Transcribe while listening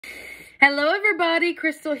Hello everybody,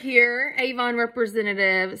 Crystal here, Avon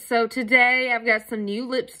Representative. So today I've got some new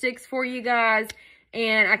lipsticks for you guys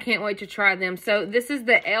and I can't wait to try them. So this is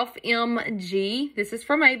the FMG. This is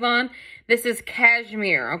from Avon. This is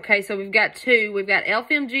Cashmere. Okay, so we've got two. We've got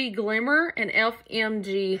FMG Glimmer and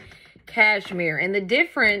FMG Cashmere. And the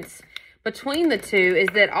difference between the two is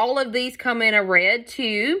that all of these come in a red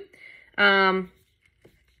tube. And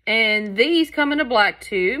these come in a black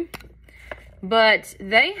tube. But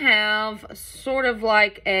they have sort of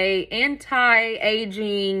like a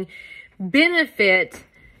anti-aging benefit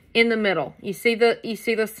in the middle. You see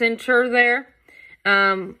the center there?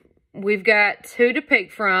 We've got two to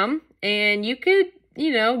pick from, and you could,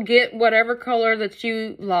 get whatever color that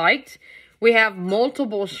you liked. We have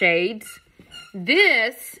multiple shades.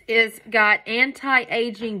 This is got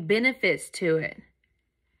anti-aging benefits to it.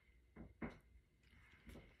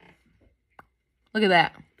 Look at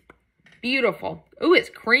that. Beautiful. Ooh,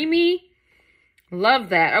 it's creamy. Love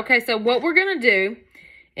that. Okay, so what we're going to do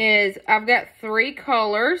is I've got 3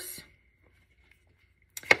 colors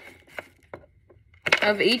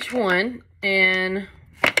of each one, and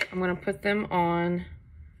I'm going to put them on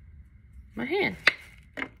my hand.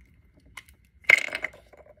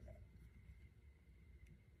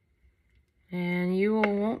 And you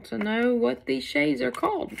will want to know what these shades are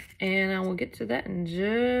called, and I will get to that in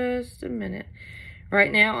just a minute.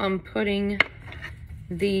 Right now, I'm putting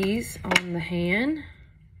these on the hand.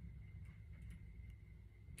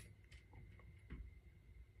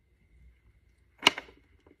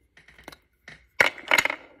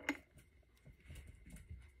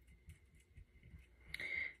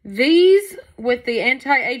 These, with the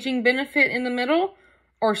anti-aging benefit in the middle,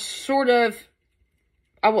 are sort of,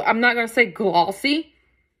 I'm not going to say glossy,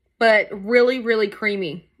 but really, really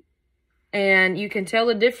creamy. And you can tell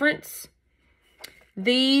the difference.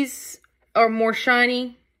 These are more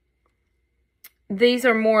shiny. These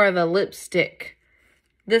are more of a lipstick.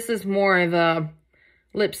 This is more of a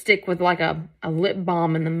lipstick with like a lip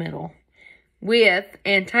balm in the middle with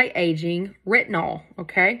anti-aging retinol,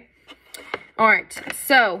 okay? All right,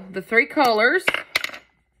 so the 3 colors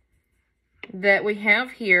that we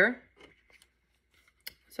have here.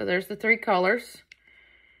 So there's the 3 colors.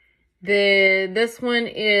 This one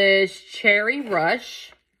is Cherry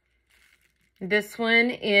Rush. This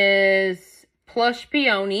one is Plush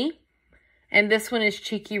Peony, and this one is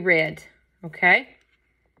Cheeky Red, okay?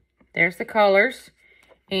 There's the colors,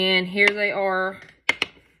 and here they are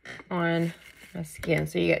on my skin.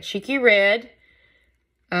 So you got Cheeky Red,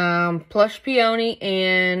 Plush Peony,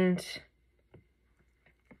 and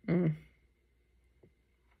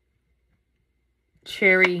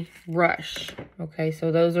Cherry Rush. Okay,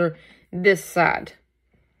 so those are this side.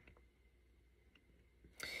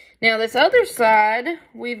 Now, this other side,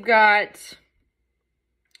 we've got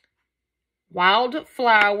Wild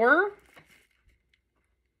Flower,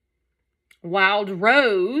 Wild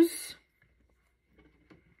Rose,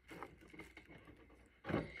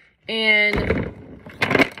 and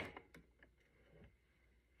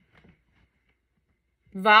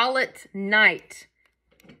Violet Night.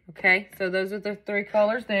 Okay, so those are the 3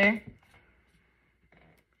 colors there.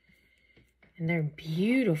 And they're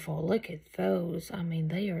beautiful. Look at those. I mean,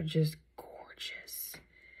 they are just gorgeous.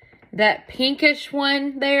 That pinkish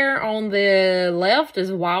one there on the left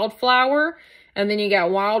is Wildflower. And then you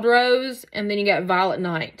got Wild Rose. And then you got Violet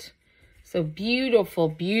Night. So beautiful,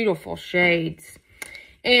 beautiful shades.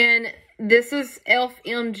 And this is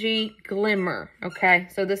FMG Glimmer. Okay,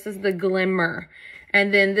 so this is the Glimmer.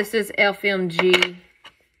 And then this is FMG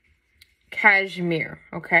Cashmere.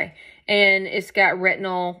 Okay. And it's got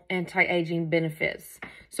retinol anti-aging benefits.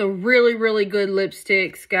 So really, really good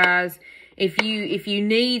lipsticks, guys. If you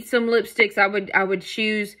need some lipsticks, I would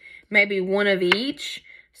choose maybe one of each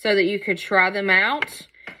so that you could try them out.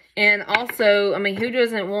 And also, I mean, who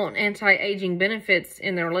doesn't want anti-aging benefits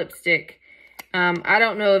in their lipstick? I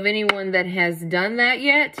don't know of anyone that has done that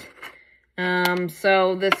yet.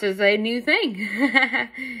 So this is a new thing.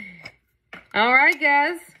 All right,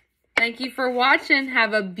 guys. Thank you for watching.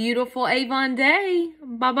 Have a beautiful Avon day.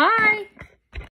 Bye-bye.